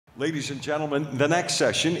Ladies and gentlemen, the next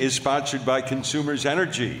session is sponsored by Consumers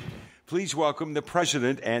Energy. Please welcome the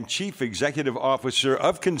President and Chief Executive Officer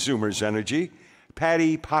of Consumers Energy,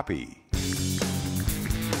 Patti Poppe.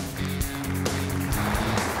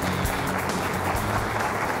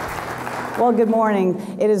 Well, good morning.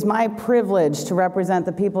 It is my privilege to represent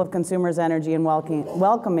the people of Consumers Energy in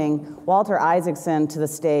welcoming Walter Isaacson to the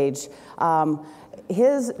stage.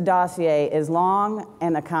 His dossier is long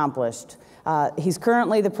and accomplished. He's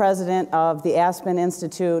currently the president of the Aspen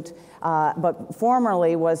Institute, but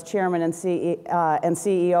formerly was chairman and CEO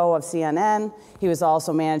of CNN. He was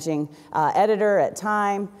also managing editor at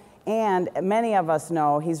Time, and many of us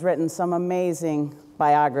know he's written some amazing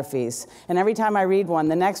biographies. And every time I read one,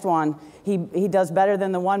 the next one, he does better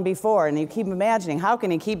than the one before. And you keep imagining, how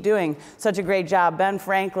can he keep doing such a great job? Ben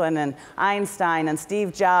Franklin and Einstein and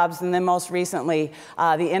Steve Jobs, and then most recently,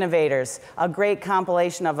 the innovators. A great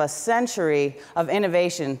compilation of a century of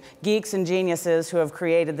innovation, geeks and geniuses who have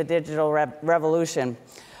created the digital revolution.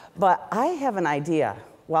 But I have an idea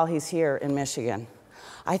while he's here in Michigan.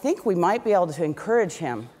 I think we might be able to encourage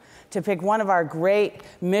him to pick one of our great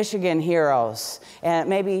Michigan heroes, and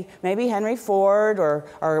maybe Henry Ford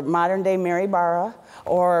or modern-day Mary Barra,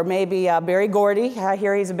 or maybe Berry Gordy. I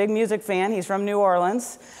hear he's a big music fan. He's from New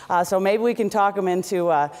Orleans, so maybe we can talk him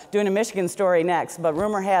into doing a Michigan story next. But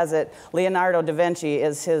rumor has it Leonardo da Vinci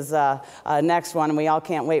is his next one, and we all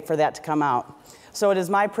can't wait for that to come out. So it is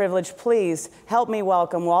my privilege. Please help me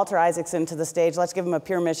welcome Walter Isaacson to the stage. Let's give him a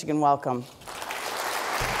pure Michigan welcome.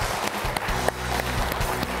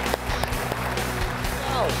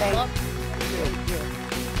 Thank you.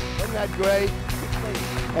 Isn't that great?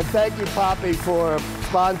 And thank you, Poppe, for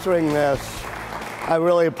sponsoring this. I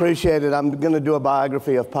really appreciate it. I'm going to do a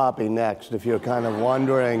biography of Poppe next, if you're kind of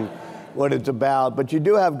wondering what it's about. But you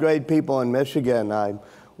do have great people in Michigan.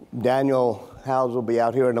 Daniel Howes will be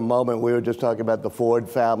out here in a moment. We were just talking about the Ford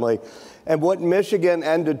family. And what Michigan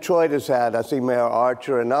and Detroit has had, I see Mayor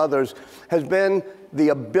Archer and others, has been the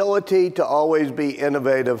ability to always be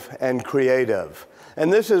innovative and creative.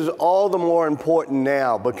 And this is all the more important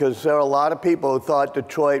now because there are a lot of people who thought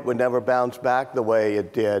Detroit would never bounce back the way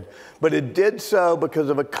it did. But it did so because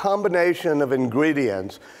of a combination of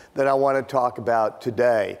ingredients that I want to talk about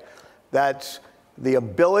today. That's the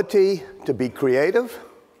ability to be creative,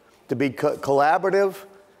 to be collaborative,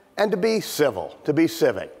 and to be civil, to be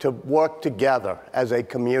civic, to work together as a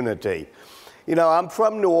community. You know, I'm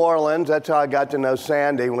from New Orleans. That's how I got to know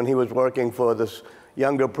Sandy when he was working for this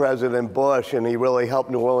younger President Bush, and he really helped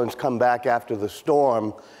New Orleans come back after the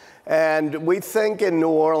storm. And we think in New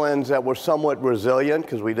Orleans that we're somewhat resilient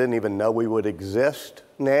because we didn't even know we would exist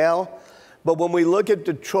now. But when we look at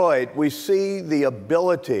Detroit, we see the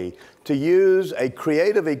ability to use a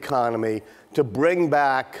creative economy to bring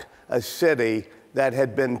back a city that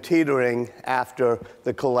had been teetering after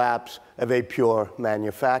the collapse of a pure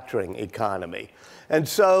manufacturing economy. And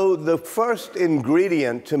so the first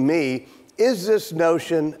ingredient to me is this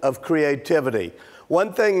notion of creativity.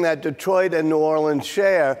 One thing that Detroit and New Orleans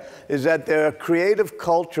share is that there are creative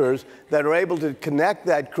cultures that are able to connect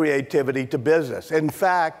that creativity to business. In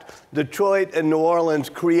fact, Detroit and New Orleans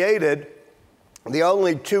created the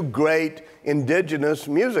only two great indigenous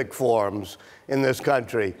music forms in this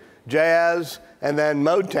country, jazz and then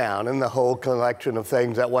Motown, and the whole collection of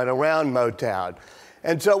things that went around Motown.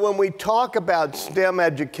 And so when we talk about STEM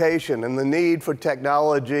education and the need for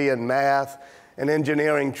technology and math and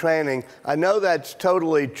engineering training, I know that's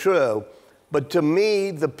totally true, but to me,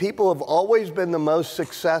 the people who have always been the most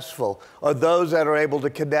successful are those that are able to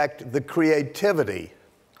connect the creativity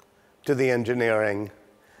to the engineering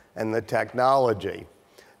and the technology.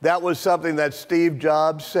 That was something that Steve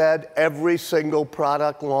Jobs said every single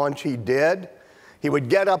product launch he did. He would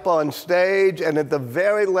get up on stage, and at the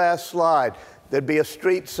very last slide, there'd be a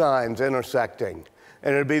street signs intersecting,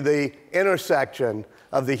 and it'd be the intersection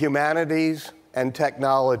of the humanities and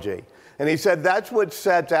technology. And he said that's what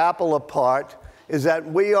sets Apple apart, is that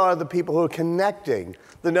we are the people who are connecting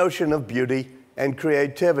the notion of beauty and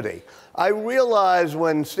creativity. I realized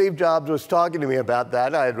when Steve Jobs was talking to me about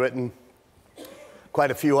that, I had written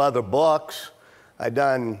quite a few other books. I'd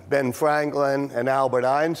done Ben Franklin and Albert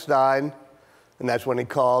Einstein, and that's when he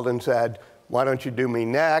called and said, "Why don't you do me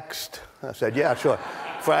next?" I said, "Yeah, sure."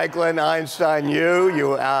 Franklin, Einstein,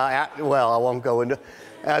 well, I won't go into.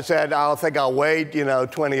 I said, "I think I'll wait,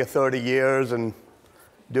 20 or 30 years and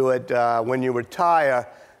do it when you retire."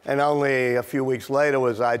 And only a few weeks later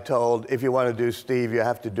was I told, if you want to do Steve, you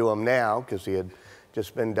have to do him now, because he had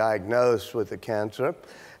just been diagnosed with the cancer.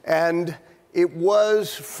 And it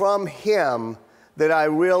was from him that I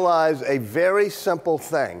realized a very simple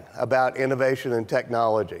thing about innovation and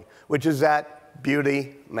technology, which is that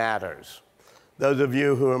beauty matters. Those of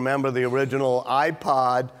you who remember the original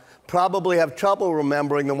iPod probably have trouble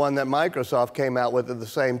remembering the one that Microsoft came out with at the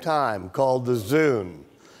same time, called the Zune.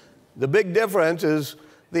 The big difference is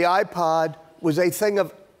the iPod was a thing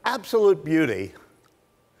of absolute beauty.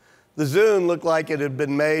 The Zune looked like it had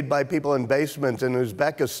been made by people in basements in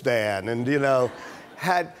Uzbekistan and, you know,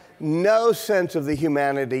 had no sense of the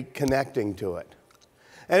humanity connecting to it.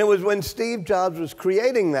 And it was when Steve Jobs was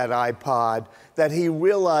creating that iPod that he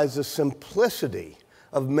realized the simplicity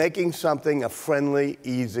of making something a friendly,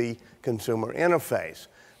 easy consumer interface.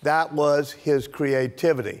 That was his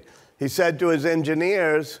creativity. He said to his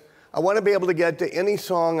engineers, I want to be able to get to any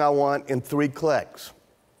song I want in 3 clicks.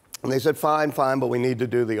 And they said, fine, fine, but we need to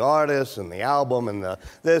do the artist and the album and the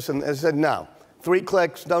this. And they said, no, 3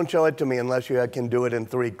 clicks, don't show it to me unless you can do it in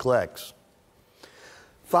 3 clicks.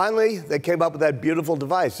 Finally, they came up with that beautiful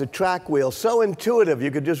device, the track wheel, so intuitive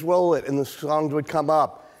you could just roll it and the songs would come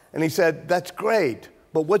up. And he said, that's great,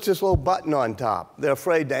 but what's this little button on top? They're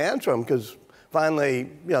afraid to answer him because finally,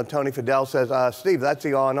 you know, Tony Fadell says, Steve, that's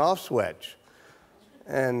the on-off switch.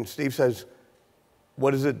 And Steve says,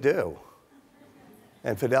 what does it do?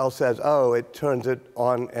 And Fidel says, oh, it turns it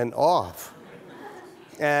on and off.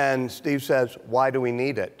 And Steve says, why do we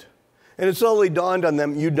need it? And it slowly dawned on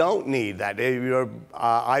them, you don't need that. Your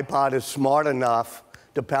iPod is smart enough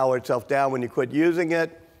to power itself down when you quit using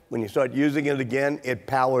it. When you start using it again, it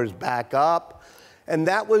powers back up. And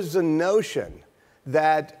that was the notion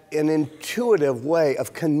that an intuitive way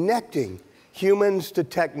of connecting humans to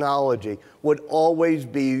technology would always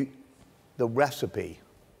be the recipe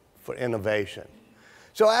for innovation.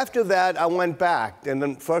 So after that, I went back, and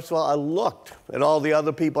then first of all, I looked at all the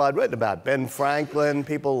other people I'd written about, Ben Franklin,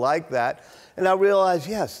 people like that, and I realized,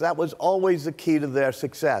 yes, that was always the key to their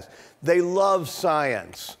success. They loved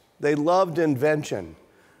science. They loved invention.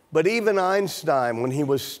 But even Einstein, when he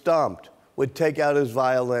was stumped, would take out his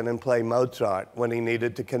violin and play Mozart when he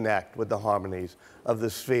needed to connect with the harmonies of the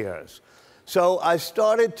spheres. So I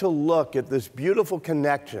started to look at this beautiful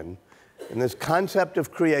connection and this concept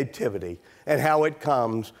of creativity and how it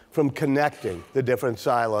comes from connecting the different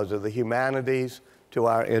silos of the humanities to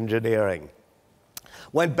our engineering.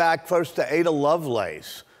 Went back first to Ada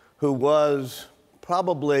Lovelace, who was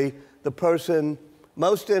probably the person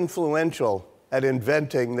most influential at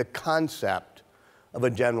inventing the concept of a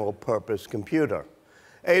general purpose computer.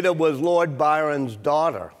 Ada was Lord Byron's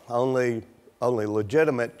daughter, only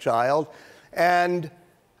legitimate child, and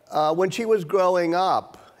when she was growing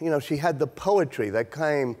up, you know, she had the poetry that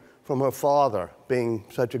came from her father being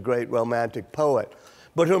such a great romantic poet.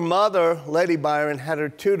 But her mother, Lady Byron, had her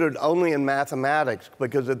tutored only in mathematics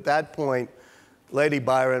because at that point, Lady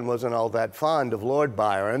Byron wasn't all that fond of Lord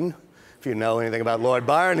Byron. If you know anything about Lord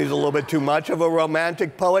Byron, he's a little bit too much of a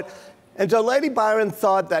romantic poet. And so Lady Byron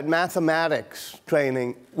thought that mathematics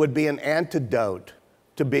training would be an antidote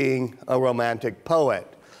to being a romantic poet.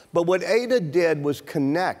 But what Ada did was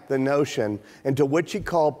connect the notion into what she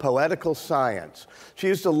called poetical science. She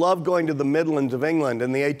used to love going to the Midlands of England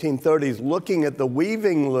in the 1830s, looking at the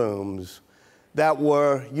weaving looms that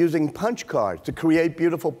were using punch cards to create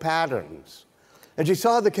beautiful patterns. And she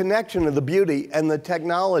saw the connection of the beauty and the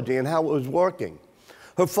technology and how it was working.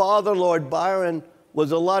 Her father, Lord Byron,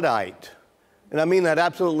 was a Luddite. And I mean that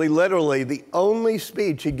absolutely literally. The only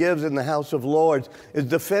speech he gives in the House of Lords is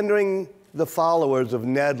defending the followers of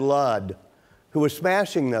Ned Ludd, who were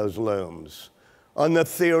smashing those looms on the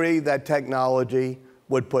theory that technology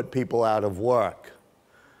would put people out of work.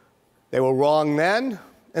 They were wrong then,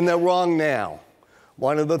 and they're wrong now.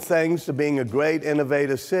 One of the things to being a great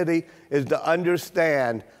innovative city is to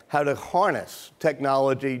understand how to harness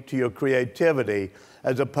technology to your creativity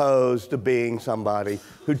as opposed to being somebody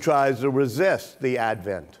who tries to resist the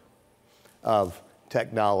advent of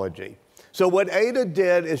technology. So what Ada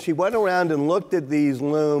did is she went around and looked at these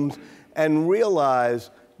looms and realized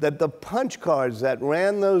that the punch cards that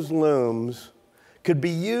ran those looms could be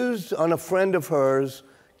used on a friend of hers'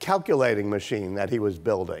 calculating machine that he was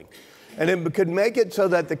building. And it could make it so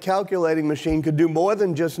that the calculating machine could do more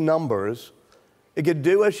than just numbers. It could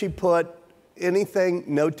do, as she put, anything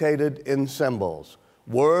notated in symbols.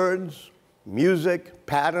 Words, music,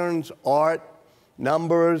 patterns, art,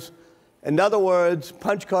 numbers. In other words,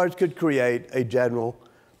 punch cards could create a general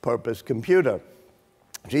purpose computer.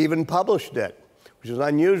 She even published it, which was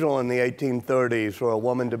unusual in the 1830s for a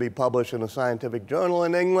woman to be published in a scientific journal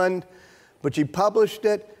in England. But she published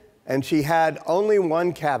it, and she had only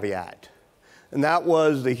one caveat, And that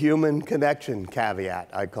was the human connection caveat,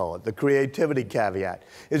 I call it, the creativity caveat,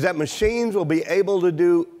 is that machines will be able to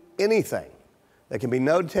do anything that can be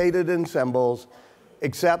notated in symbols,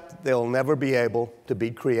 except they'll never be able to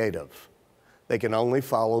be creative. They can only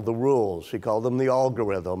follow the rules. She called them the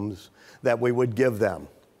algorithms that we would give them.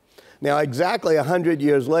 Now, exactly 100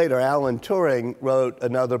 years later, Alan Turing wrote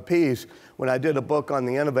another piece. When I did a book on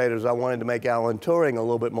the innovators, I wanted to make Alan Turing a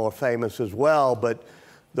little bit more famous as well, but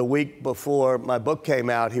the week before my book came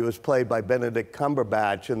out, he was played by Benedict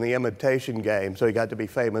Cumberbatch in The Imitation Game, so he got to be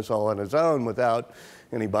famous all on his own without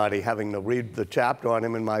anybody having to read the chapter on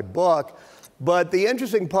him in my book. But the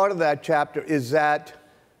interesting part of that chapter is that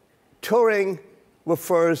Turing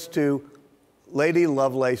refers to Lady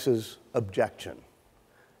Lovelace's objection.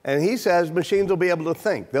 And he says machines will be able to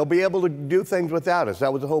think. They'll be able to do things without us.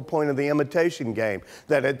 That was the whole point of The Imitation Game,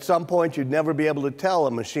 that at some point you'd never be able to tell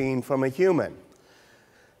a machine from a human.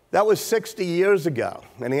 That was 60 years ago,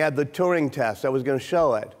 and he had the Turing test that was going to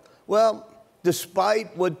show it. Well,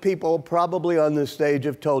 despite what people probably on this stage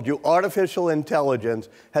have told you, artificial intelligence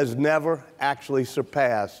has never actually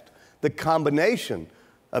surpassed the combination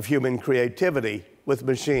of human creativity with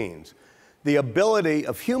machines. The ability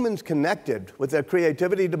of humans connected with their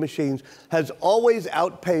creativity to machines has always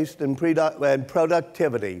outpaced in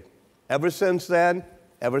productivity, ever since then,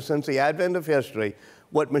 ever since the advent of history,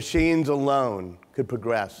 what machines alone could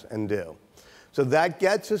progress and do. So that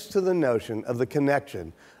gets us to the notion of the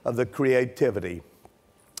connection of the creativity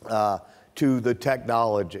to the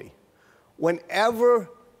technology. Whenever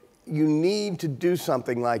you need to do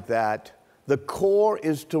something like that, the core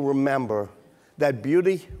is to remember that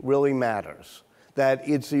beauty really matters, that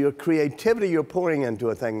it's your creativity you're pouring into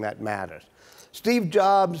a thing that matters. Steve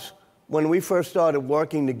Jobs, when we first started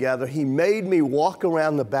working together, he made me walk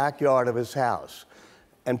around the backyard of his house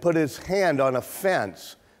and put his hand on a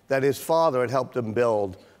fence that his father had helped him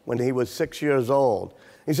build when he was 6 years old.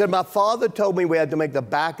 He said, my father told me we had to make the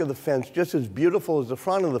back of the fence just as beautiful as the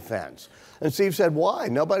front of the fence. And Steve said, why?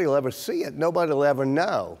 Nobody will ever see it. Nobody will ever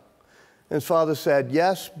know. And his father said,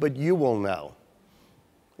 yes, but you will know.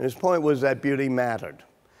 And his point was that beauty mattered.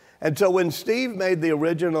 And so when Steve made the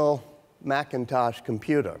original Macintosh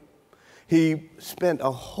computer, he spent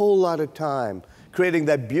a whole lot of time creating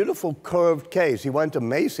that beautiful curved case. He went to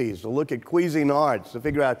Macy's to look at Cuisinarts to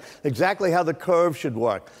figure out exactly how the curve should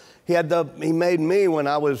work. He made me, when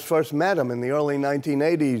I first met him in the early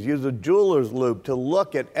 1980s, use a jeweler's loupe to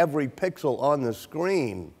look at every pixel on the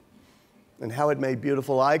screen and how it made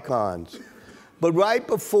beautiful icons. But right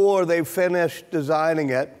before they finished designing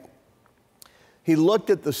it, he looked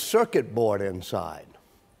at the circuit board inside.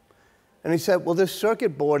 And he said, well, this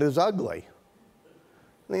circuit board is ugly.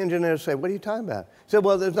 And the engineers say, what are you talking about? He said,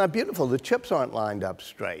 well, it's not beautiful. The chips aren't lined up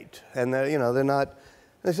straight. And they're not.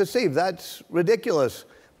 They said, Steve, that's ridiculous.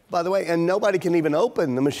 By the way, and nobody can even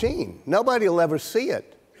open the machine. Nobody will ever see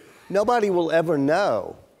it. Nobody will ever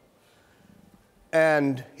know.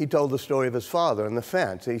 And he told the story of his father and the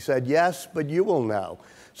fence. He said, yes, but you will know.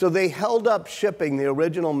 So they held up shipping the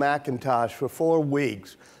original Macintosh for 4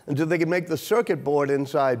 weeks until they could make the circuit board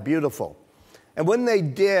inside beautiful. And when they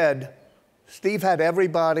did, Steve had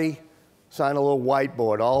everybody sign a little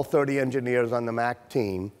whiteboard, all 30 engineers on the Mac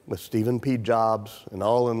team, with Stephen P. Jobs, and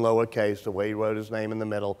all in lowercase, the way he wrote his name in the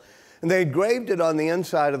middle. And they engraved it on the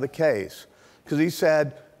inside of the case, because he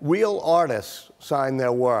said, real artists sign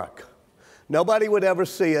their work. Nobody would ever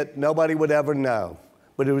see it, nobody would ever know.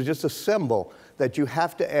 But it was just a symbol that you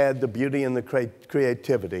have to add the beauty and the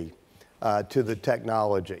creativity to the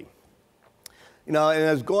technology. And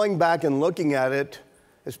as going back and looking at it,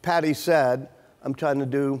 as Patty said, I'm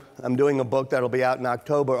doing a book that'll be out in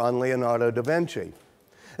October on Leonardo da Vinci.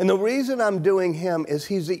 And the reason I'm doing him is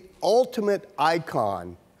he's the ultimate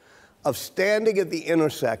icon of standing at the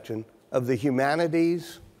intersection of the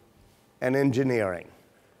humanities and engineering.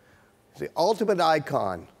 It's the ultimate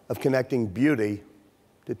icon of connecting beauty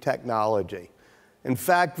to technology. In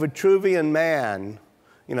fact, Vitruvian Man,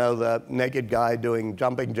 the naked guy doing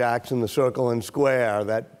jumping jacks in the circle and square,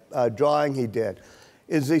 that drawing he did,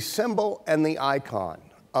 is the symbol and the icon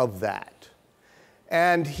of that.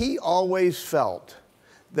 And he always felt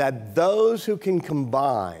that those who can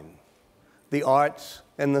combine the arts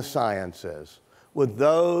and the sciences were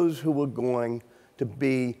those who were going to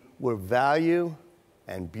be where value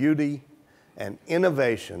and beauty and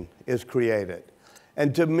innovation is created.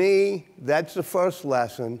 And to me, that's the first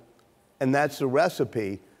lesson, and that's the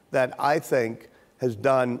recipe that I think has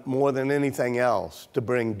done more than anything else to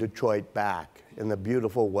bring Detroit back in the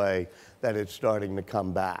beautiful way that it's starting to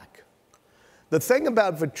come back. The thing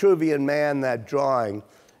about Vitruvian Man, that drawing,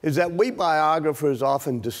 is that we biographers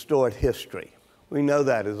often distort history. We know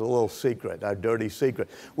that is a little secret, our dirty secret.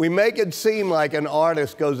 We make it seem like an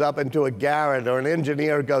artist goes up into a garret or an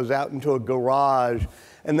engineer goes out into a garage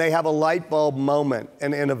and they have a light bulb moment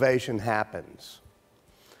and innovation happens.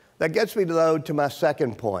 That gets me, though, to my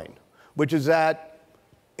second point, which is that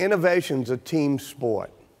innovation's a team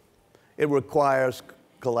sport. It requires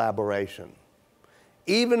collaboration.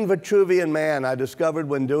 Even Vitruvian Man, I discovered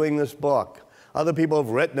when doing this book, other people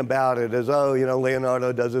have written about it as, oh, you know,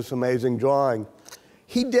 Leonardo does this amazing drawing.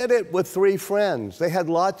 He did it with 3 friends. They had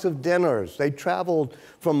lots of dinners. They traveled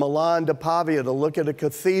from Milan to Pavia to look at a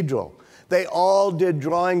cathedral. They all did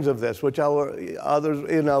drawings of this, which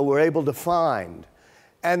others, you know, were able to find.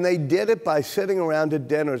 And they did it by sitting around at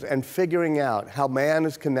dinners and figuring out how man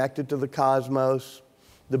is connected to the cosmos,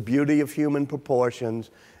 the beauty of human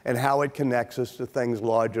proportions, and how it connects us to things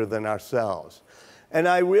larger than ourselves. And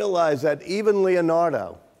I realized that even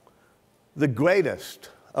Leonardo, the greatest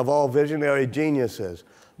of all visionary geniuses,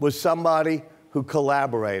 was somebody who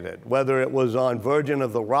collaborated, whether it was on Virgin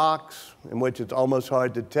of the Rocks, in which it's almost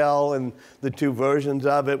hard to tell in the 2 versions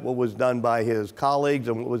of it, what was done by his colleagues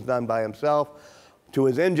and what was done by himself, to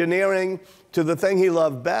his engineering, to the thing he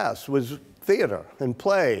loved best was theater and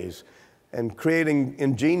plays and creating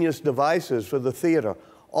ingenious devices for the theater.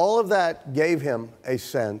 All of that gave him a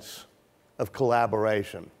sense of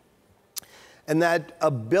collaboration. And that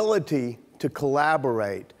ability to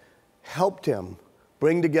collaborate helped him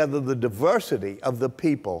bring together the diversity of the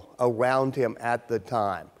people around him at the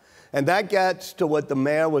time. And that gets to what the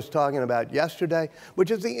mayor was talking about yesterday, which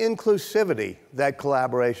is the inclusivity that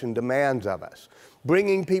collaboration demands of us,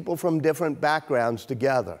 bringing people from different backgrounds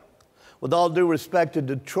together. With all due respect to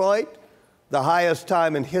Detroit, the highest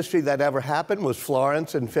time in history that ever happened was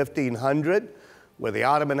Florence in 1500, where the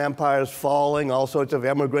Ottoman Empire is falling, all sorts of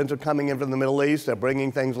immigrants are coming in from the Middle East, they're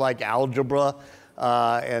bringing things like algebra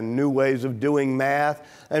and new ways of doing math.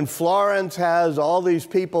 And Florence has all these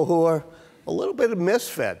people who are a little bit of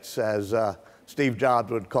misfits, as Steve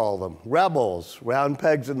Jobs would call them, rebels, round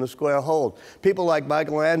pegs in the square hole. People like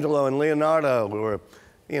Michelangelo and Leonardo who were,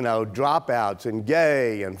 you know, dropouts and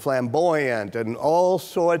gay and flamboyant and all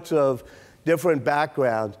sorts of different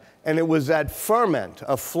backgrounds. And it was that ferment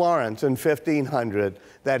of Florence in 1500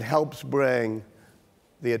 that helps bring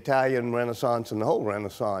the Italian Renaissance and the whole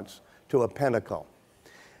Renaissance to a pinnacle.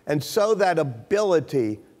 And so that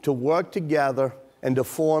ability to work together and to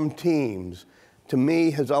form teams, to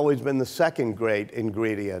me, has always been the second great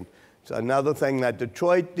ingredient. It's another thing that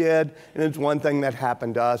Detroit did, and it's one thing that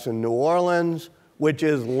happened to us in New Orleans, which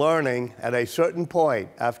is learning at a certain point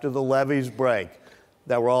after the levees break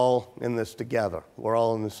that we're all in this together. We're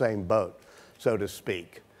all in the same boat, so to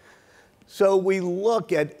speak. So we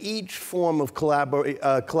look at each form of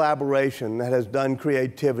collaboration that has done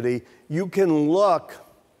creativity. You can look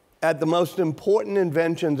at the most important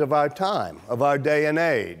inventions of our time, of our day and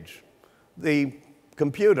age. The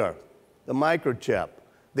computer, the microchip,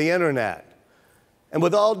 the internet. And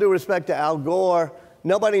with all due respect to Al Gore,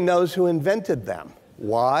 nobody knows who invented them.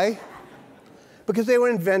 Why? Because they were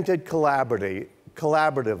invented collaboratively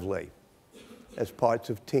as parts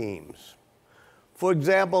of teams. For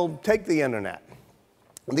example, take the internet.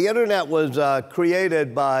 The internet was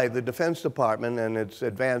created by the Defense Department and its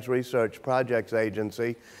Advanced Research Projects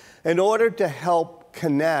Agency in order to help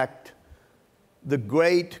connect the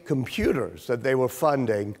great computers that they were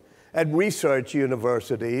funding at research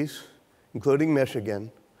universities, including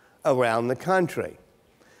Michigan, around the country.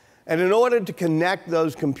 And in order to connect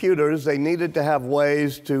those computers, they needed to have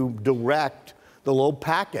ways to direct the little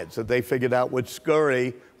packets that they figured out would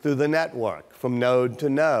scurry through the network from node to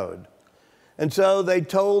node. And so they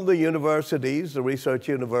told the universities, the research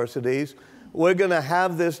universities, we're going to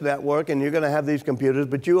have this network and you're going to have these computers,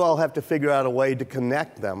 but you all have to figure out a way to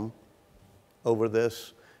connect them over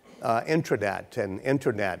this intranet and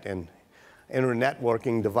internet and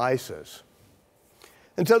internetworking devices.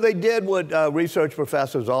 And so they did what research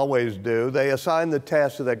professors always do. They assigned the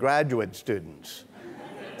task to their graduate students.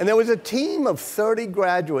 And there was a team of 30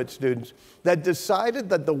 graduate students that decided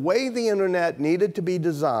that the way the internet needed to be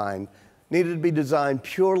designed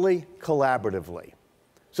purely collaboratively,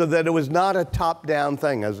 so that it was not a top-down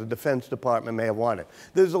thing, as the Defense Department may have wanted.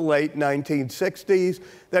 This is the late 1960s.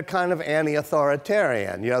 They're kind of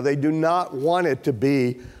anti-authoritarian. You know, they do not want it to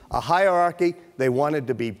be a hierarchy. They want it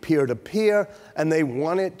to be peer-to-peer, and they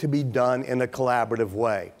want it to be done in a collaborative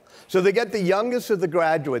way. So they get the youngest of the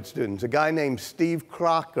graduate students, a guy named Steve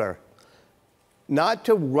Crocker, not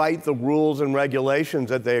to write the rules and regulations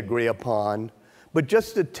that they agree upon, but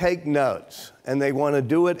just to take notes. And they want to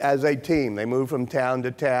do it as a team. They move from town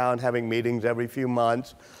to town, having meetings every few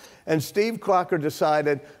months. And Steve Crocker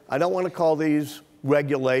decided, I don't want to call these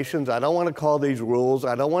regulations, I don't want to call these rules,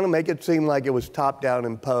 I don't want to make it seem like it was top-down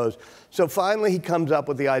imposed. So finally he comes up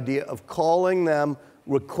with the idea of calling them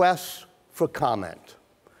requests for comment.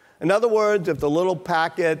 In other words, if the little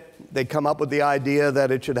packet, they come up with the idea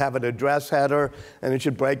that it should have an address header and it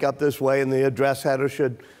should break up this way and the address header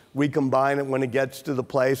should recombine it when it gets to the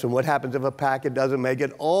place, and what happens if a packet doesn't make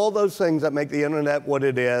it, all those things that make the internet what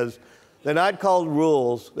it is, they're not called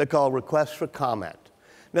rules, they're called requests for comment.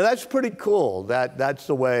 Now that's pretty cool, that's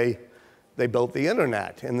the way they built the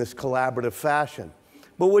internet, in this collaborative fashion.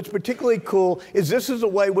 But what's particularly cool is this is the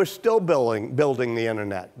way we're still building the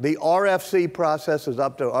internet. The RFC process is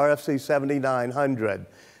up to RFC 7900,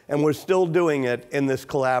 and we're still doing it in this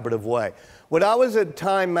collaborative way. When I was at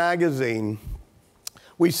Time magazine,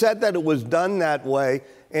 we said that it was done that way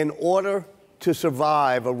in order to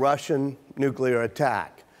survive a Russian nuclear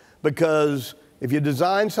attack. Because if you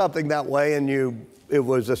design something that way and it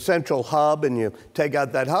was a central hub and you take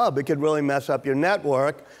out that hub, it could really mess up your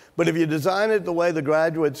network. But if you design it the way the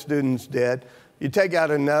graduate students did, you take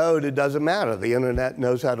out a node, it doesn't matter. The internet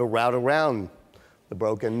knows how to route around the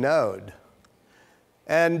broken node.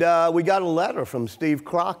 And we got a letter from Steve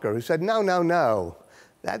Crocker who said, no, no, no.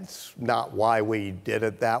 That's not why we did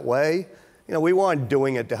it that way. You know, we weren't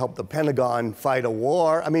doing it to help the Pentagon fight a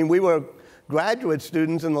war. I mean, we were graduate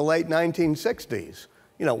students in the late 1960s.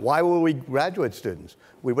 You know, why were we graduate students?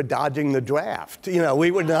 We were dodging the draft. You know,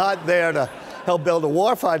 we were not there to help build a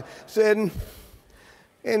war fund. And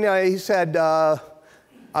he said, I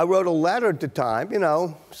wrote a letter to Time, you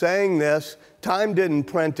know, saying this. Time didn't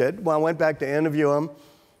print it. When I went back to interview him,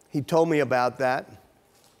 he told me about that.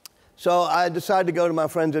 So I decided to go to my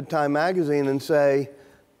friends at Time magazine and say,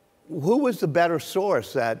 who was the better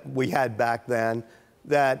source that we had back then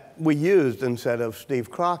that we used instead of Steve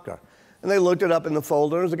Crocker? And they looked it up in the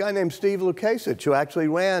folder. There was a guy named Steve Lukasich who actually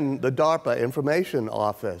ran the DARPA information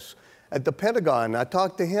office at the Pentagon. I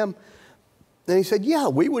talked to him, and he said, yeah,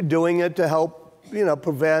 we were doing it to help, you know,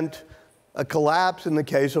 prevent a collapse in the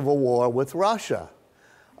case of a war with Russia.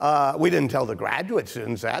 We didn't tell the graduate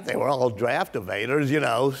students that. They were all draft evaders,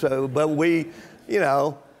 you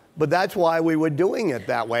know, but that's why we were doing it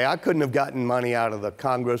that way. I couldn't have gotten money out of the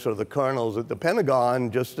Congress or the colonels at the Pentagon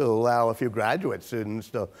just to allow a few graduate students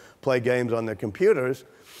to play games on their computers.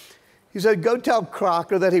 He said, go tell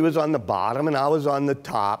Crocker that he was on the bottom and I was on the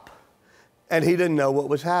top, and he didn't know what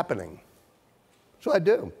was happening. So I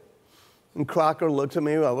do. And Crocker looks at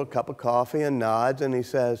me over a cup of coffee and nods, and he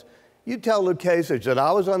says, you tell Lukasich that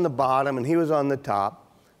I was on the bottom and he was on the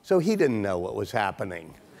top, so he didn't know what was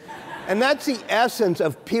happening. And that's the essence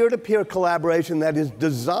of peer-to-peer collaboration that is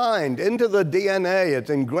designed into the DNA, it's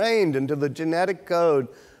ingrained into the genetic code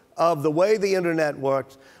of the way the internet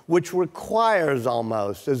works, which requires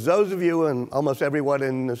almost, as those of you and almost everyone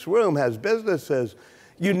in this room has businesses,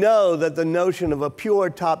 you know that the notion of a pure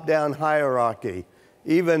top-down hierarchy,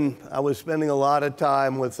 even I was spending a lot of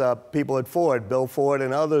time with people at Ford, Bill Ford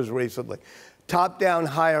and others recently. Top-down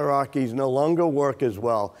hierarchies no longer work as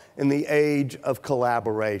well in the age of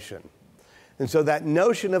collaboration. And so that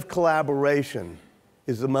notion of collaboration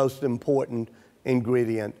is the most important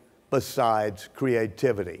ingredient besides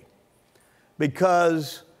creativity.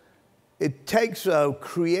 Because it takes a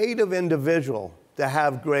creative individual to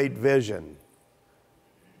have great vision.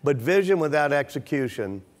 But vision without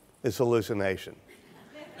execution is hallucination.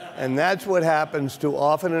 And that's what happens too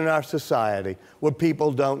often in our society, where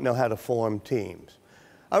people don't know how to form teams.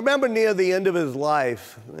 I remember near the end of his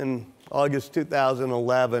life, in August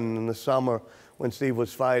 2011, in the summer, when Steve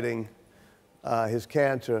was fighting his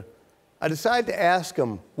cancer, I decided to ask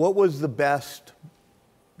him what was the best,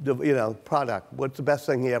 product. What's the best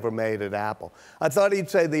thing he ever made at Apple? I thought he'd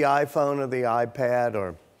say the iPhone or the iPad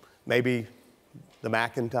or maybe the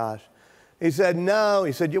Macintosh. He said, no.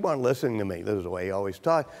 He said, you weren't listening to me. This is the way he always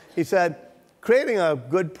talked. He said, creating a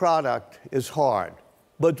good product is hard.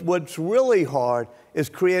 But what's really hard is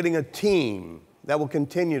creating a team that will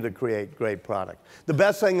continue to create great products. The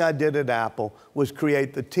best thing I did at Apple was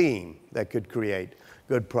create the team that could create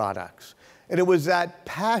good products. And it was that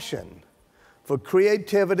passion for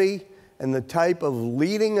creativity and the type of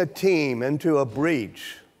leading a team into a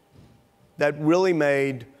breach that really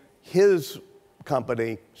made his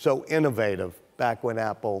company so innovative back when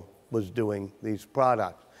Apple was doing these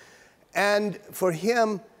products. And for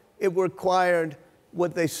him, it required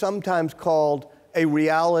what they sometimes called a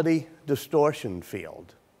reality distortion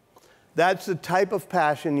field. That's the type of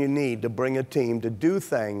passion you need to bring a team to do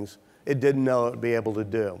things it didn't know it would be able to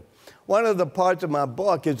do. One of the parts of my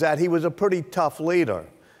book is that he was a pretty tough leader.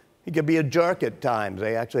 He could be a jerk at times.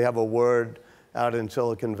 They actually have a word out in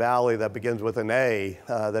Silicon Valley that begins with an A,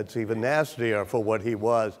 that's even nastier for what he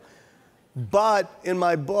was. But in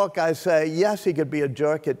my book, I say, yes, he could be a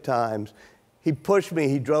jerk at times. He pushed me,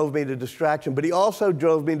 he drove me to distraction, but he also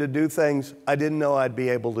drove me to do things I didn't know I'd be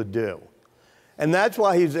able to do. And that's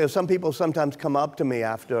why some people sometimes come up to me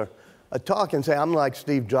after a talk and say, I'm like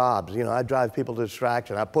Steve Jobs, you know, I drive people to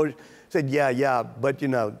distraction. I said, yeah, but you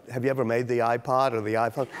know, have you ever made the iPod or the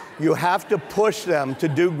iPhone? You have to push them to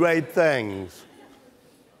do great things.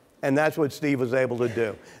 And that's what Steve was able to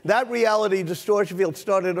do. That reality distortion field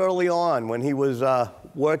started early on when he was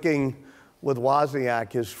working with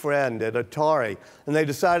Wozniak, his friend, at Atari. And they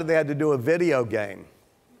decided they had to do a video game.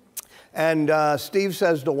 And Steve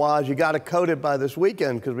says to Woz, you got to code it by this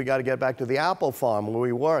weekend because we got to get back to the apple farm where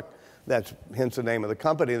we work. That's hence the name of the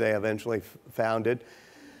company they eventually founded.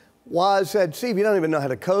 Woz said, Steve, you don't even know how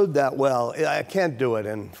to code that well. I can't do it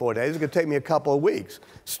in 4 days. It's going to take me a couple of weeks.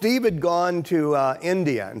 Steve had gone to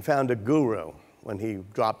India and found a guru when he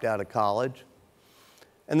dropped out of college.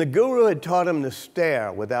 And the guru had taught him to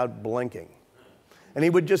stare without blinking. And he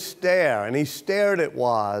would just stare. And he stared at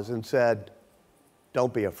Woz and said,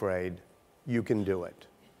 don't be afraid. You can do it.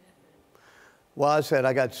 Woz said,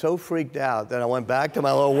 I got so freaked out that I went back to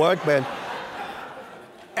my little workbench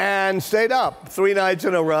and stayed up 3 nights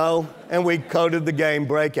in a row, and we coded the game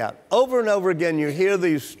Breakout. Over and over again, you hear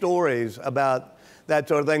these stories about that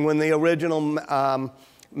sort of thing. When the original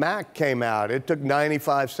Mac came out, it took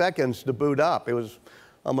 95 seconds to boot up. It was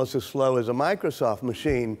almost as slow as a Microsoft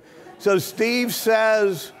machine. So Steve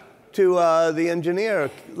says to the engineer,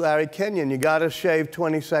 Larry Kenyon, you got to shave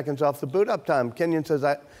 20 seconds off the boot up time. Kenyon says,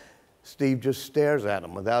 Steve just stares at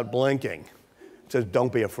him without blinking. Says,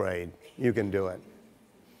 don't be afraid. You can do it.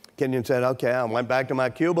 Kenyon said, okay. I went back to my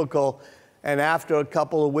cubicle, and after a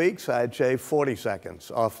couple of weeks, I had shaved 40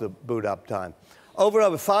 seconds off the boot up time.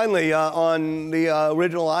 Finally, on the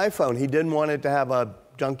original iPhone, he didn't want it to have a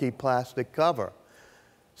junky plastic cover.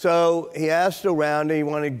 So he asked around, and he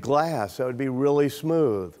wanted glass that would be really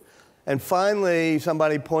smooth. And finally,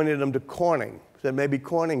 somebody pointed him to Corning, said, maybe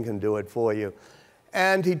Corning can do it for you.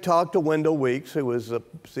 And he talked to Wendell Weeks, who is the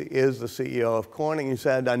CEO of Corning. He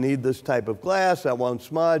said, I need this type of glass that won't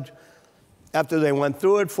smudge. After they went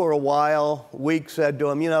through it for a while, Weeks said to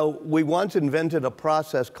him, you know, we once invented a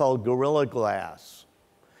process called Gorilla Glass.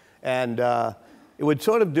 And it would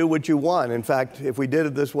sort of do what you want. In fact, if we did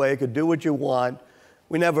it this way, it could do what you want.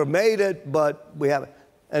 We never made it, but we have it.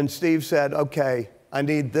 And Steve said, okay, I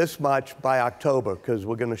need this much by October because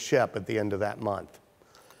we're going to ship at the end of that month.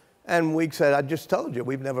 And Weeks said, I just told you,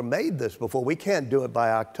 we've never made this before. We can't do it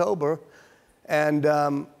by October. And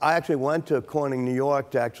I actually went to Corning, New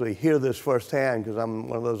York to actually hear this firsthand because I'm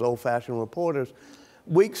one of those old-fashioned reporters.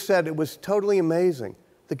 Weeks said it was totally amazing.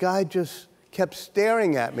 The guy just kept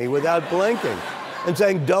staring at me without blinking and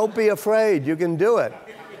saying, don't be afraid, you can do it.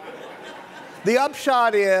 The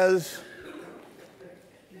upshot is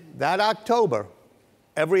that October,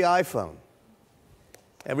 every iPhone,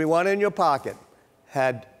 every one in your pocket,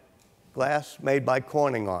 had glass made by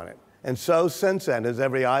Corning on it. And so since then, is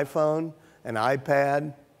every iPhone, an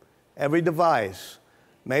iPad, every device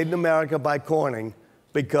made in America by Corning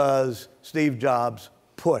because Steve Jobs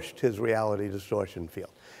pushed his reality distortion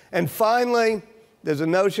field. And finally, there's a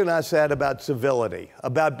notion I said about civility,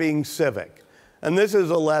 about being civic. And this is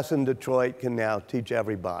a lesson Detroit can now teach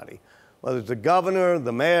everybody. Whether it's the governor,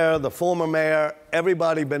 the mayor, the former mayor,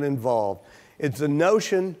 everybody been involved. It's the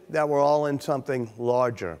notion that we're all in something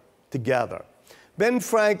larger together. Ben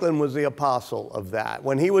Franklin was the apostle of that.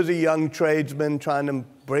 When he was a young tradesman trying to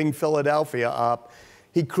bring Philadelphia up,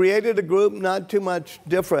 he created a group not too much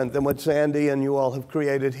different than what Sandy and you all have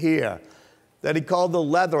created here, that he called the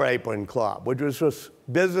Leather Apron Club, which was just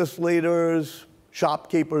business leaders,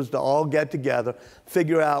 shopkeepers to all get together,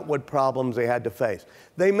 figure out what problems they had to face.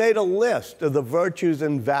 They made a list of the virtues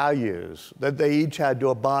and values that they each had to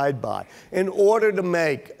abide by in order to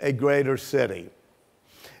make a greater city.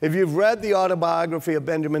 If you've read the autobiography of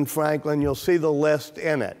Benjamin Franklin, you'll see the list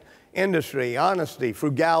in it. Industry, honesty,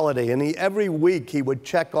 frugality, and every week he would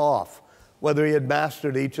check off whether he had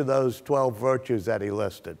mastered each of those 12 virtues that he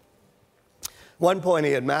listed. One point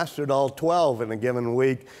he had mastered all 12 in a given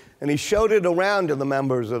week, and he showed it around to the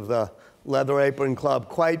members of the Leather Apron Club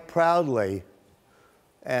quite proudly.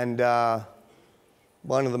 And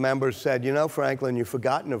one of the members said, you know, Franklin, you've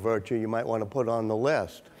forgotten a virtue you might want to put on the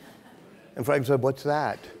list. And Franklin said, what's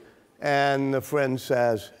that? And the friend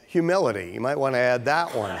says, humility. You might want to add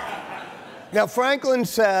that one. Now, Franklin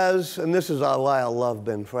says, and this is why I love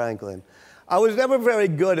Ben Franklin, I was never very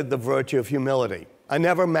good at the virtue of humility. I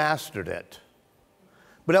never mastered it.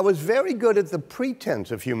 But but I was very good at the pretense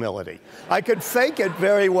of humility. I could fake it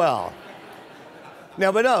very well.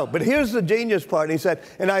 But here's the genius part. And he said,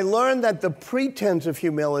 and I learned that the pretense of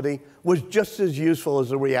humility was just as useful as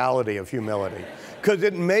the reality of humility, because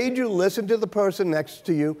it made you listen to the person next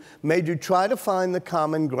to you, made you try to find the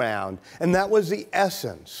common ground, and that was the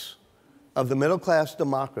essence of the middle-class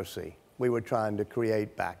democracy we were trying to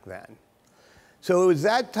create back then. So it was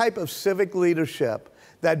that type of civic leadership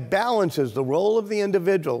that balances the role of the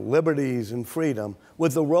individual, liberties and freedom,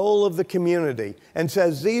 with the role of the community, and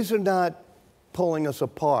says these are not pulling us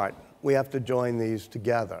apart. We have to join these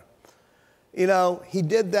together. You know, he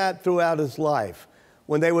did that throughout his life.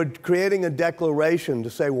 When they were creating a declaration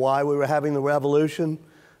to say why we were having the revolution,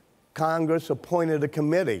 Congress appointed a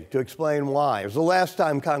committee to explain why. It was the last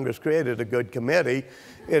time Congress created a good committee.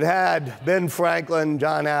 It had Ben Franklin,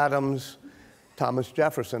 John Adams, Thomas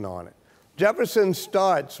Jefferson on it. Jefferson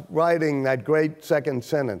starts writing that great second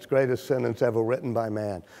sentence, greatest sentence ever written by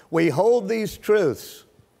man. We hold these truths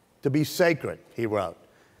to be sacred, he wrote.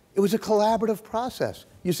 It was a collaborative process.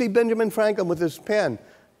 You see Benjamin Franklin with his pen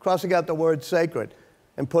crossing out the word sacred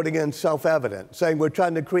and putting in self-evident, saying we're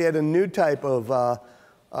trying to create a new type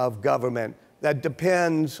of government that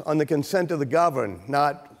depends on the consent of the governed,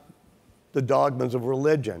 not the dogmas of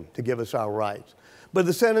religion to give us our rights. But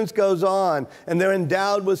the sentence goes on, and they're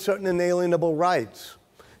endowed with certain inalienable rights.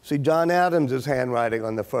 See John Adams' handwriting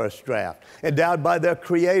on the first draft, endowed by their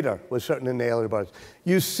creator with certain inalienable rights.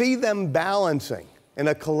 You see them balancing in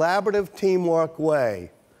a collaborative teamwork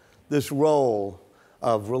way this role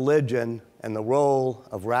of religion and the role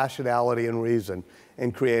of rationality and reason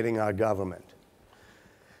in creating our government.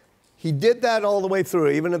 He did that all the way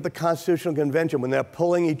through, even at the Constitutional Convention when they're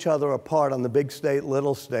pulling each other apart on the big state,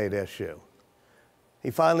 little state issue. He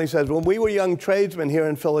finally says, when we were young tradesmen here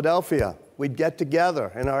in Philadelphia, we'd get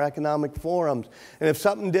together in our economic forums, and if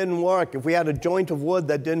something didn't work, if we had a joint of wood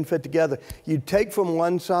that didn't fit together, you'd take from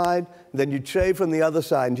one side, then you'd shave from the other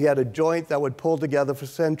side, and you had a joint that would pull together for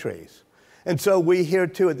centuries. And so we here,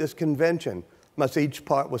 too, at this convention, must each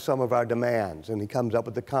part with some of our demands, and he comes up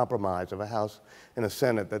with the compromise of a House and a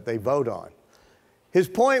Senate that they vote on. His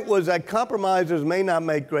point was that compromisers may not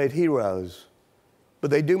make great heroes, but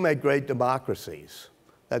they do make great democracies.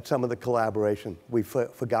 That's some of the collaboration we've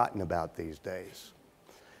forgotten about these days.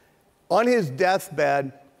 On his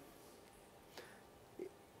deathbed,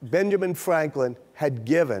 Benjamin Franklin had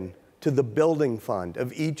given to the building fund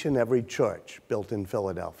of each and every church built in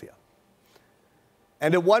Philadelphia.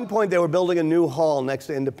 And at one point, they were building a new hall next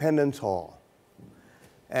to Independence Hall.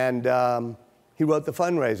 And he wrote the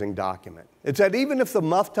fundraising document. It said, even if the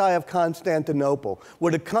Mufti of Constantinople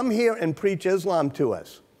were to come here and preach Islam to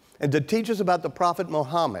us, and to teach us about the Prophet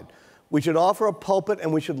Muhammad, we should offer a pulpit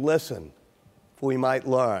and we should listen, for we might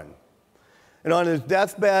learn. And on his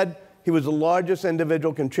deathbed, he was the largest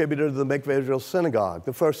individual contributor to the Mikveh Israel Synagogue,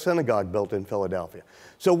 the first synagogue built in Philadelphia.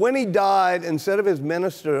 So when he died, instead of his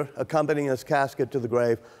minister accompanying his casket to the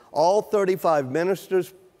grave, all 35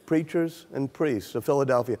 ministers, preachers, and priests of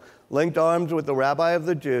Philadelphia linked arms with the rabbi of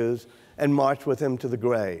the Jews and marched with him to the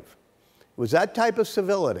grave. It was that type of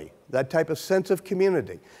civility, that type of sense of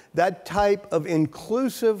community, that type of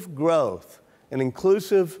inclusive growth and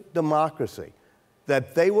inclusive democracy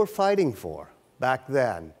that they were fighting for back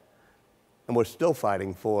then, and we're still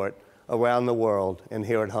fighting for it around the world and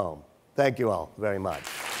here at home. Thank you all very much.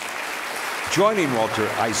 Joining Walter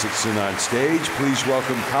Isaacson on stage, please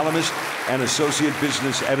welcome columnist and associate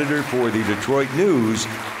business editor for the Detroit News,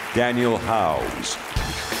 Daniel Howes.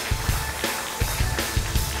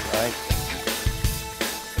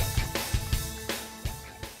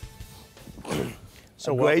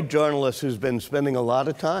 So a great journalist who's been spending a lot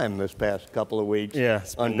of time this past couple of weeks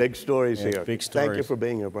on big stories here. Big stories. Thank you for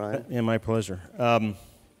being here, Brian. Yeah, my pleasure.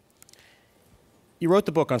 You wrote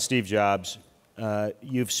the book on Steve Jobs.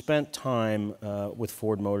 You've spent time with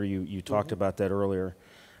Ford Motor. You talked about that earlier.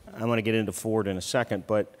 I'm going to get into Ford in a second,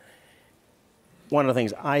 but one of the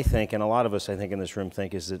things I think, and a lot of us I think in this room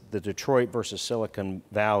think, is that the Detroit versus Silicon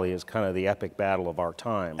Valley is kind of the epic battle of our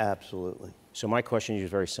time. Absolutely. So my question is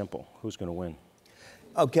very simple. Who's going to win?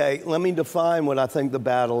 Okay, let me define what I think the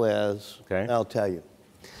battle is. Okay. I'll tell you.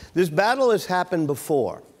 This battle has happened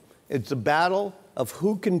before. It's the battle of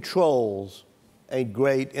who controls a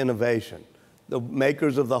great innovation. The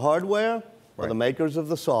makers of the hardware or the makers of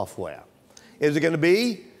the software. Is it going to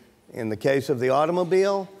be, in the case of the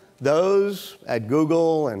automobile, those at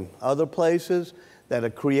Google and other places that are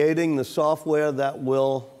creating the software that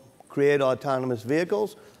will create autonomous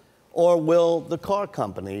vehicles, or will the car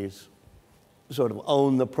companies sort of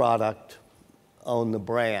own the product, own the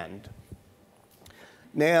brand?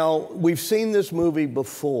 Now, we've seen this movie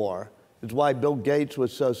before. It's why Bill Gates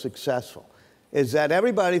was so successful, is that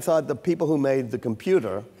everybody thought the people who made the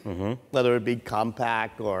computer, whether it be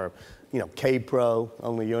Compaq or K-Pro,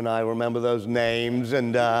 only you and I remember those names,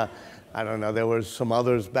 and I don't know, there were some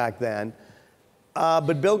others back then.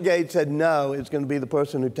 But Bill Gates said, no, it's going to be the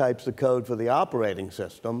person who types the code for the operating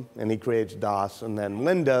system, and he creates DOS and then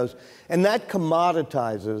Windows, and that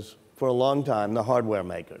commoditizes, for a long time, the hardware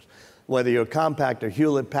makers. Whether you're Compaq or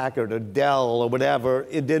Hewlett-Packard or Dell or whatever,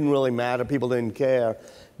 it didn't really matter. People didn't care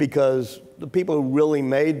because the people who really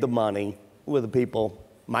made the money were the people,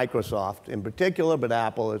 Microsoft in particular, but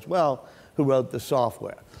Apple as well, who wrote the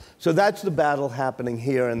software. So that's the battle happening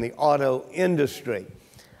here in the auto industry.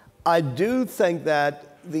 I do think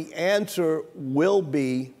that the answer will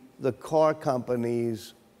be the car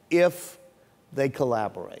companies if they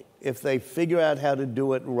collaborate, if they figure out how to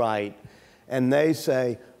do it right, and they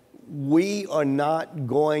say, we are not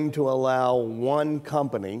going to allow one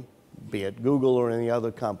company, be it Google or any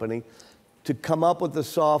other company, to come up with the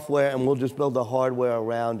software and we'll just build the hardware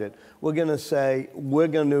around it. We're going to say, we're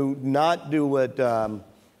going to not do what the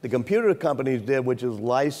computer companies did, which is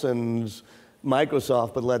license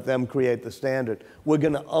Microsoft, but let them create the standard. We're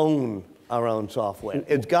going to own our own software.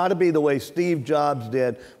 It's got to be the way Steve Jobs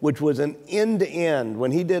did, which was an end-to-end.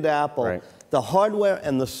 When he did Apple, right, the hardware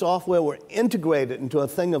and the software were integrated into a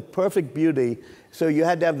thing of perfect beauty, so you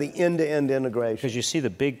had to have the end-to-end integration. Because you see the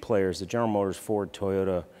big players, the General Motors, Ford,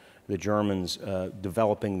 Toyota, the Germans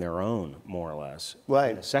developing their own, more or less.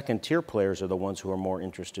 Right. The second-tier players are the ones who are more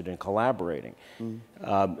interested in collaborating.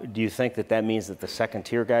 Do you think that that means that the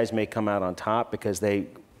second-tier guys may come out on top because they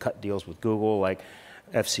cut deals with Google, like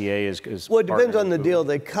FCA is well, it depends on the deal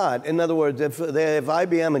they cut. In other words, if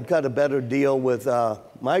IBM had cut a better deal with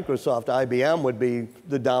Microsoft, IBM would be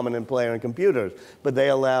the dominant player in computers. But they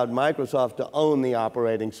allowed Microsoft to own the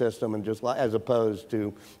operating system and just as opposed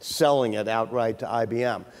to selling it outright to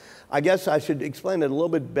IBM. I guess I should explain it a little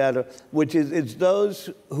bit better, which is it's those,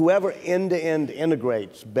 whoever end-to-end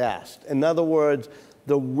integrates best. In other words,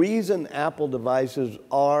 the reason Apple devices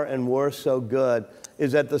are and were so good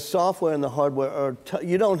is that the software and the hardware are,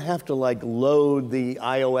 you don't have to like load the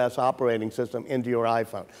iOS operating system into your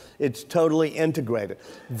iPhone. It's totally integrated.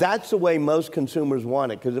 That's the way most consumers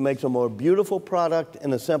want it because it makes a more beautiful product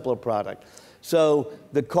and a simpler product. So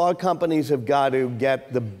the car companies have got to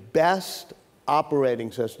get the best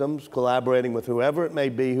operating systems, collaborating with whoever it may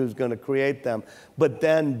be who's going to create them, but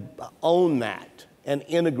then own that and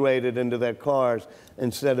integrate it into their cars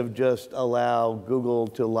instead of just allow Google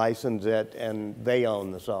to license it and they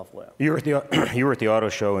own the software. You were at the auto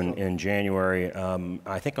show in January,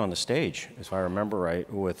 I think on the stage, if I remember right,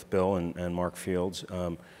 with Bill and Mark Fields.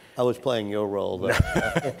 I was playing your role, though.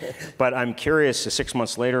 But I'm curious, 6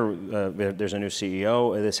 months later, there's a new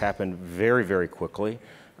CEO. This happened very, very quickly.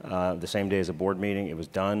 The same day as a board meeting, it was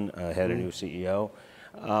done, had a new CEO.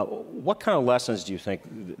 What kind of lessons do you think?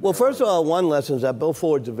 Well, first of all, one lesson is that Bill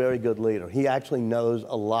Ford's a very good leader. He actually knows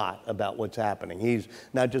a lot about what's happening. He's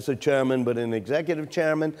not just a chairman, but an executive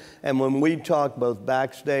chairman. And when we talked both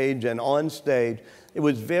backstage and on stage, it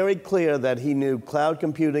was very clear that he knew cloud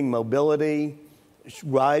computing, mobility,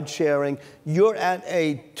 ride sharing. You're at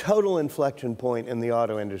a total inflection point in the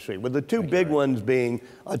auto industry, with the two big ones being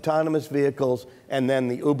autonomous vehicles and then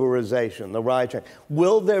the Uberization, the ride sharing.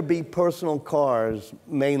 Will there be personal cars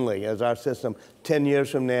mainly as our system 10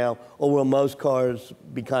 years from now, or will most cars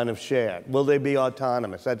be kind of shared? Will they be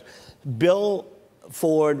autonomous? Bill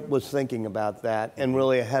Ford was thinking about that and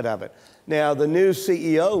really ahead of it. Now, the new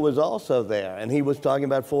CEO was also there, and he was talking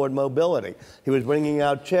about Ford Mobility. He was bringing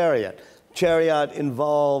out Chariot. Chariot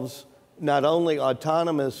involves not only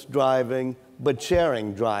autonomous driving, but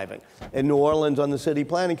sharing driving. In New Orleans on the City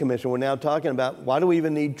Planning Commission, we're now talking about why do we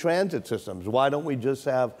even need transit systems? Why don't we just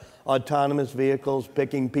have autonomous vehicles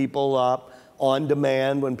picking people up on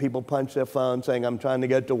demand when people punch their phone saying, I'm trying to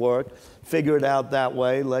get to work? Figure it out that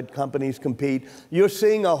way, let companies compete. You're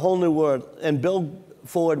seeing a whole new world, and Bill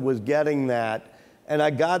Ford was getting that, and I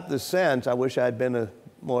got the sense, I wish I'd been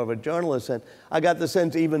more of a journalist, and I got the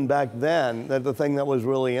sense even back then that the thing that was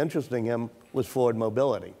really interesting him was Ford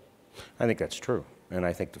Mobility. I think that's true, and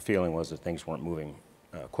I think the feeling was that things weren't moving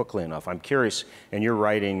quickly enough. I'm curious, in your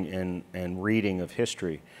writing and reading of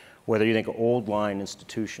history, whether you think old line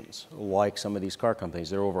institutions, like some of these car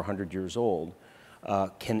companies, they're over 100 years old,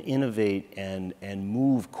 can innovate and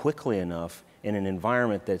move quickly enough in an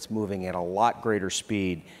environment that's moving at a lot greater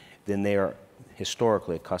speed than they are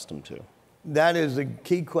historically accustomed to. That is the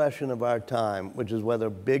key question of our time, which is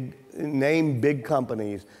whether name big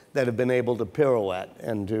companies that have been able to pirouette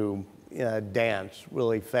and to dance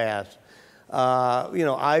really fast. You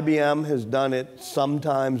know, IBM has done it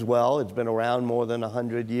sometimes well. It's been around more than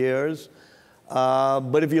 100 years.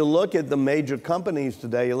 But if you look at the major companies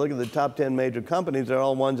today, you look at the top 10 major companies, they're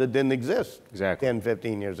all ones that didn't exist 10,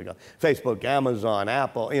 15 years ago. Facebook, Amazon,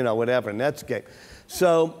 Apple, you know, whatever, Netscape.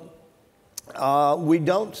 So we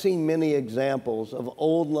don't see many examples of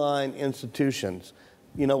old line institutions.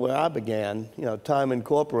 You know, where I began, you know, Time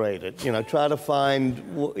Incorporated, you know, try to find,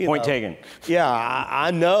 Point taken. Yeah,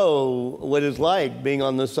 I know what it's like being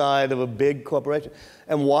on the side of a big corporation.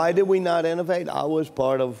 And why did we not innovate? I was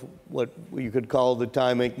part of what you could call the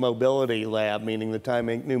Time Inc. Mobility Lab, meaning the Time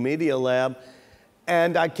Inc. New Media Lab.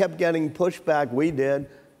 And I kept getting pushback, we did,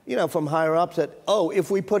 you know, from higher ups that, oh,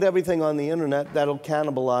 if we put everything on the internet, that'll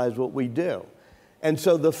cannibalize what we do. And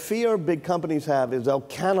so the fear big companies have is they'll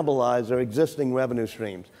cannibalize their existing revenue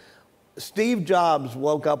streams. Steve Jobs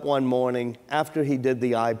woke up one morning after he did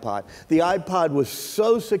the iPod. The iPod was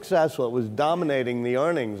so successful, it was dominating the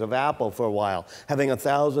earnings of Apple for a while, having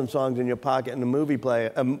 1,000 songs in your pocket and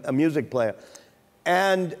a music player.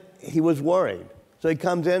 And he was worried. So he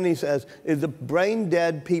comes in and he says, if the brain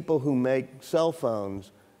dead people who make cell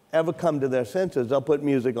phones ever come to their senses, they'll put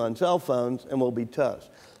music on cell phones and we'll be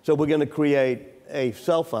toast. So we're going to create a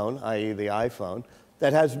cell phone, i.e. the iPhone,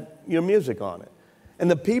 that has your music on it.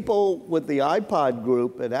 And the people with the iPod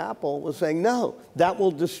group at Apple were saying, no, that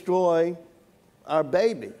will destroy our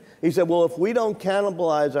baby. He said, well, if we don't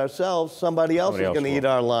cannibalize ourselves, somebody else is going to eat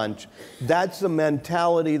our lunch. That's the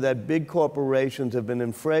mentality that big corporations have been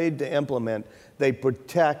afraid to implement. They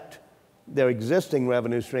protect their existing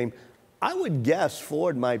revenue stream. I would guess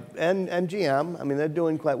Ford might, and GM, I mean, they're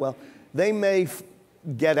doing quite well. They may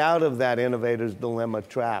get out of that innovator's dilemma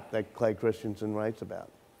trap that Clay Christensen writes about.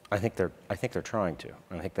 I think they're trying to.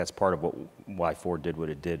 And I think that's part of why Ford did what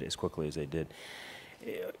it did as quickly as they did.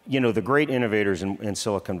 You know, the great innovators in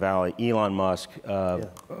Silicon Valley, Elon Musk,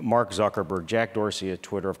 Mark Zuckerberg, Jack Dorsey at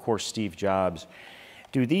Twitter, of course, Steve Jobs.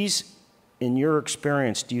 Do these, in your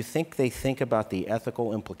experience, do you think they think about the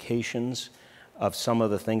ethical implications of some of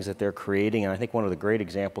the things that they're creating? And I think one of the great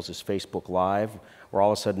examples is Facebook Live, where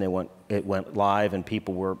all of a sudden it went live and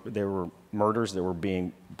there were murders that were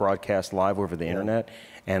being broadcast live over the internet.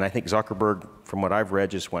 And I think Zuckerberg, from what I've read,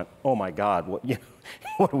 just went, oh my God, what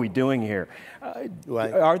are we doing here?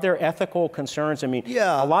 Right. Are there ethical concerns? I mean,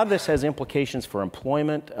 yeah. A lot of this has implications for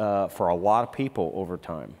employment for a lot of people over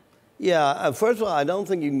time. Yeah, first of all, I don't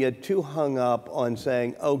think you can get too hung up on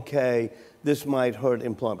saying, okay, this might hurt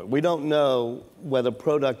employment. We don't know whether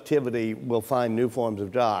productivity will find new forms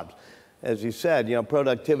of jobs. As you said, you know,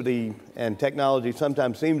 productivity and technology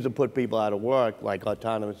sometimes seems to put people out of work, like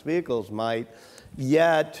autonomous vehicles might.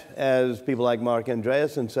 Yet, as people like Mark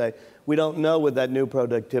Andreessen say, we don't know whether that new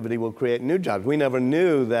productivity will create new jobs. We never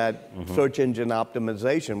knew that search engine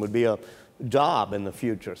optimization would be a job in the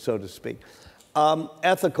future, so to speak.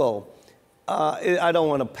 Ethical. I don't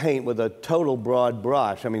want to paint with a total broad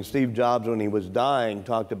brush. I mean, Steve Jobs, when he was dying,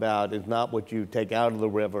 talked about it's not what you take out of the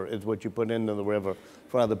river, it's what you put into the river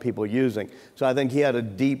for other people using. So I think he had a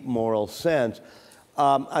deep moral sense.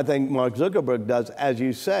 I think Mark Zuckerberg does, as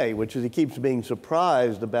you say, which is he keeps being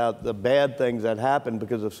surprised about the bad things that happen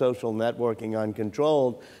because of social networking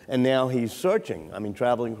uncontrolled, and now he's searching, I mean,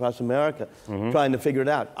 traveling across America, trying to figure it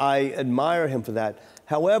out. I admire him for that.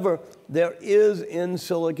 However, there is in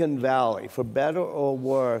Silicon Valley, for better or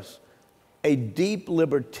worse, a deep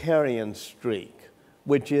libertarian streak,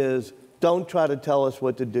 which is don't try to tell us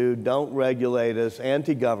what to do, don't regulate us,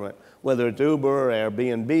 anti-government, whether it's Uber,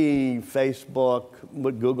 Airbnb, Facebook,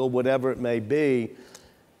 Google, whatever it may be.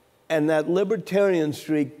 And that libertarian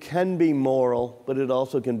streak can be moral, but it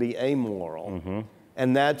also can be amoral.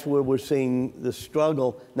 And that's where we're seeing the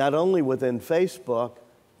struggle, not only within Facebook,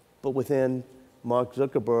 but within Mark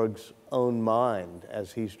Zuckerberg's own mind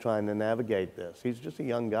as he's trying to navigate this. He's just a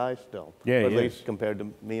young guy still, at least compared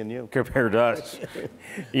to me and you. Compared to us.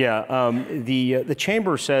 The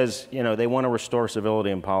chamber says, you know, they want to restore civility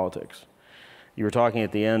in politics. You were talking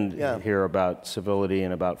at the end here about civility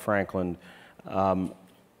and about Franklin.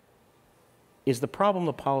 Is the problem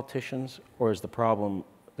the politicians, or is the problem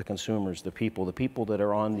the consumers, the people that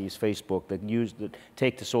are on these Facebook, that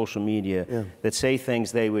take to social media, that say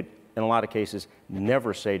things they would, in a lot of cases,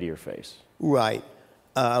 never say to your face? Right.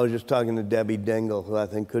 I was just talking to Debbie Dingle, who I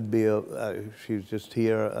think could be she's just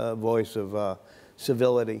here, a voice of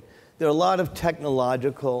civility. There are a lot of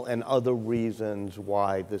technological and other reasons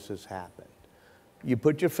why this has happened. You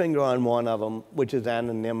put your finger on one of them, which is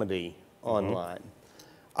anonymity online.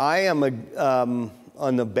 I am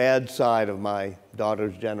on the bad side of my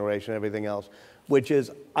daughter's generation, everything else, which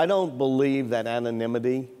is I don't believe that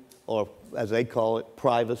anonymity, or as they call it,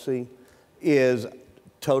 privacy, is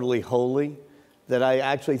totally holy, that I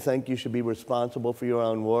actually think you should be responsible for your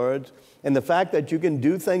own words. And the fact that you can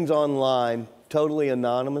do things online totally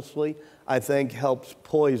anonymously, I think helps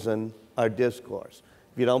poison our discourse.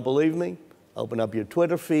 If you don't believe me, open up your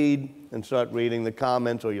Twitter feed and start reading the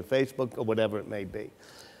comments, or your Facebook, or whatever it may be.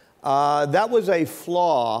 That was a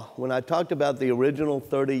flaw when I talked about the original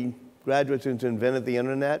 30 graduate students who invented the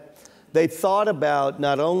internet. They thought about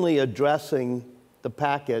not only addressing the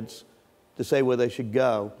packets to say where they should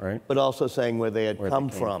go, right, but also saying where they had come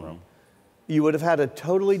from. You would have had a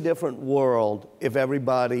totally different world if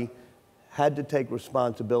everybody had to take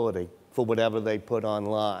responsibility for whatever they put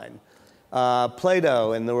online.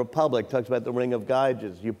 Plato in the Republic talks about the ring of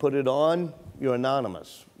Gyges. You put it on, you're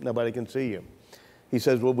anonymous. Nobody can see you. He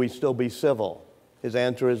says, will we still be civil? His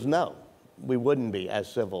answer is no. We wouldn't be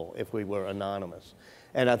as civil if we were anonymous.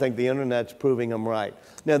 And I think the internet's proving him right.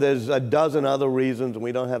 Now, there's a dozen other reasons, and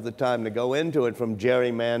we don't have the time to go into it, from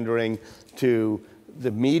gerrymandering to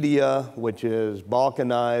the media, which is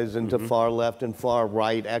balkanized into far left and far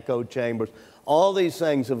right echo chambers. All these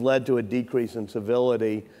things have led to a decrease in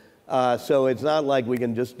civility. So it's not like we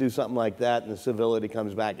can just do something like that and the civility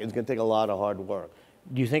comes back. It's going to take a lot of hard work.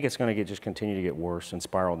 Do you think it's going to just continue to get worse and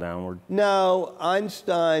spiral downward? No,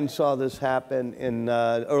 Einstein saw this happen in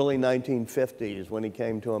early 1950s when he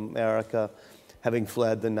came to America, having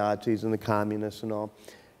fled the Nazis and the communists and all.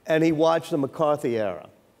 And he watched the McCarthy era.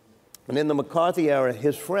 And in the McCarthy era,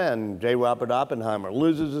 his friend, J. Robert Oppenheimer,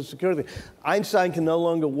 loses his security. Einstein can no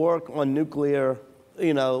longer work on nuclear,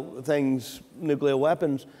 nuclear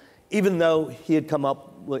weapons, even though he had come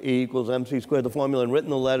up with E equals MC squared, the formula, and written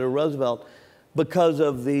the letter to Roosevelt, because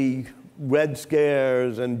of the Red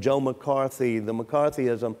Scares and Joe McCarthy, the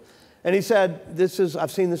McCarthyism. And he said, I've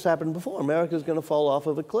seen this happen before. America's going to fall off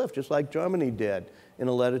of a cliff, just like Germany did, in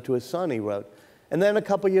a letter to his son he wrote. And then a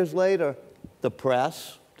couple years later, the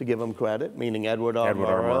press, to give him credit, meaning Edward R.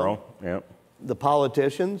 Murrow, yep, the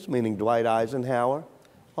politicians, meaning Dwight Eisenhower,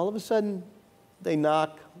 all of a sudden, they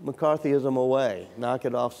knock McCarthyism away, knock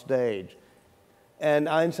it off stage. And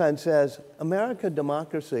Einstein says, America,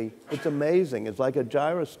 democracy, it's amazing. It's like a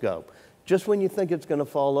gyroscope. Just when you think it's going to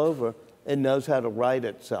fall over, it knows how to right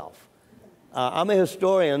itself. I'm a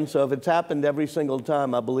historian, so if it's happened every single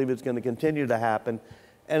time, I believe it's going to continue to happen.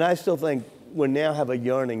 And I still think we now have a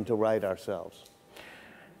yearning to right ourselves.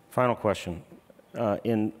 Final question.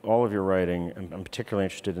 In all of your writing, I'm particularly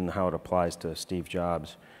interested in how it applies to Steve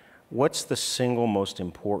Jobs. What's the single most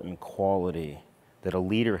important quality that a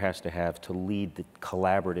leader has to lead the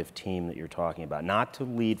collaborative team that you're talking about, not to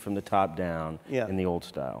lead from the top down in the old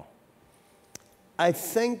style? I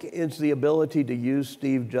think it's the ability to use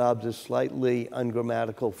Steve Jobs' slightly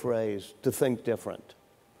ungrammatical phrase, to think different.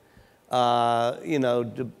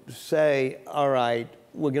 To say, all right,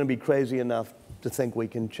 we're going to be crazy enough to think we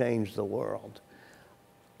can change the world.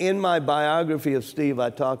 In my biography of Steve,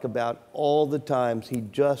 I talk about all the times he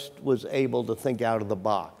just was able to think out of the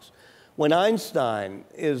box. When Einstein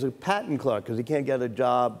is a patent clerk because he can't get a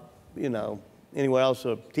job, anywhere else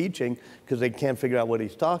or teaching because they can't figure out what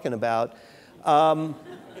he's talking about,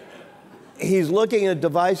 he's looking at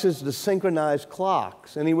devices to synchronize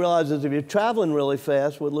clocks, and he realizes if you're traveling really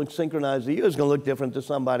fast, what looks synchronized to you is going to look different to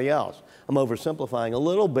somebody else. I'm oversimplifying a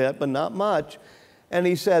little bit, but not much. And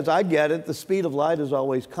he says, I get it, the speed of light is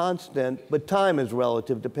always constant, but time is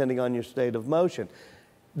relative depending on your state of motion.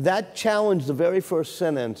 That challenged the very first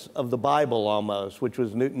sentence of the Bible almost, which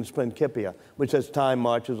was Newton's Principia, which says time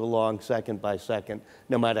marches along second by second,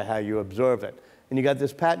 no matter how you observe it. And you got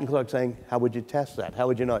this patent clerk saying, how would you test that? How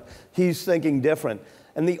would you know it? He's thinking different.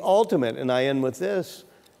 And the ultimate, and I end with this,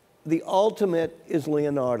 the ultimate is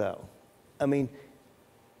Leonardo. I mean,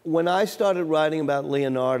 when I started writing about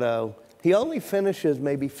Leonardo, he only finishes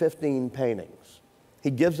maybe 15 paintings. He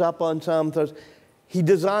gives up on some. He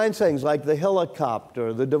designs things like the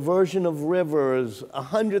helicopter, the diversion of rivers,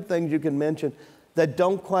 100 things you can mention that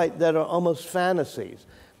that are almost fantasies.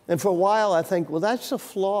 And for a while I think, well, that's a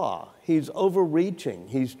flaw. He's overreaching.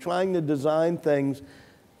 He's trying to design things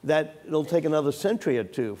that it'll take another century or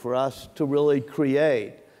two for us to really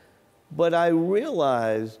create. But I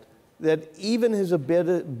realized that even his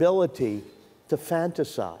ability to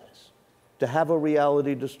fantasize, to have a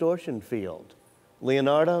reality distortion field,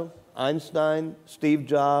 Leonardo, Einstein, Steve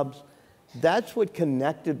Jobs, that's what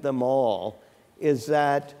connected them all, is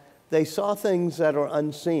that they saw things that are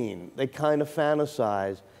unseen. They kind of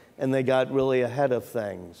fantasize, and they got really ahead of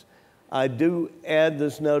things. I do add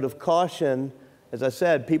this note of caution. As I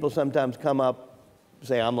said, people sometimes come up,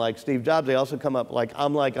 say, I'm like Steve Jobs. They also come up like,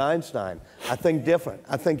 I'm like Einstein. I think different.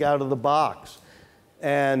 I think out of the box.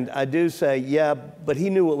 And I do say, yeah, but he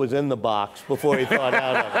knew what was in the box before he thought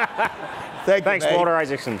out of it. Thanks, Walter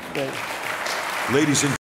Isaacson. Ladies and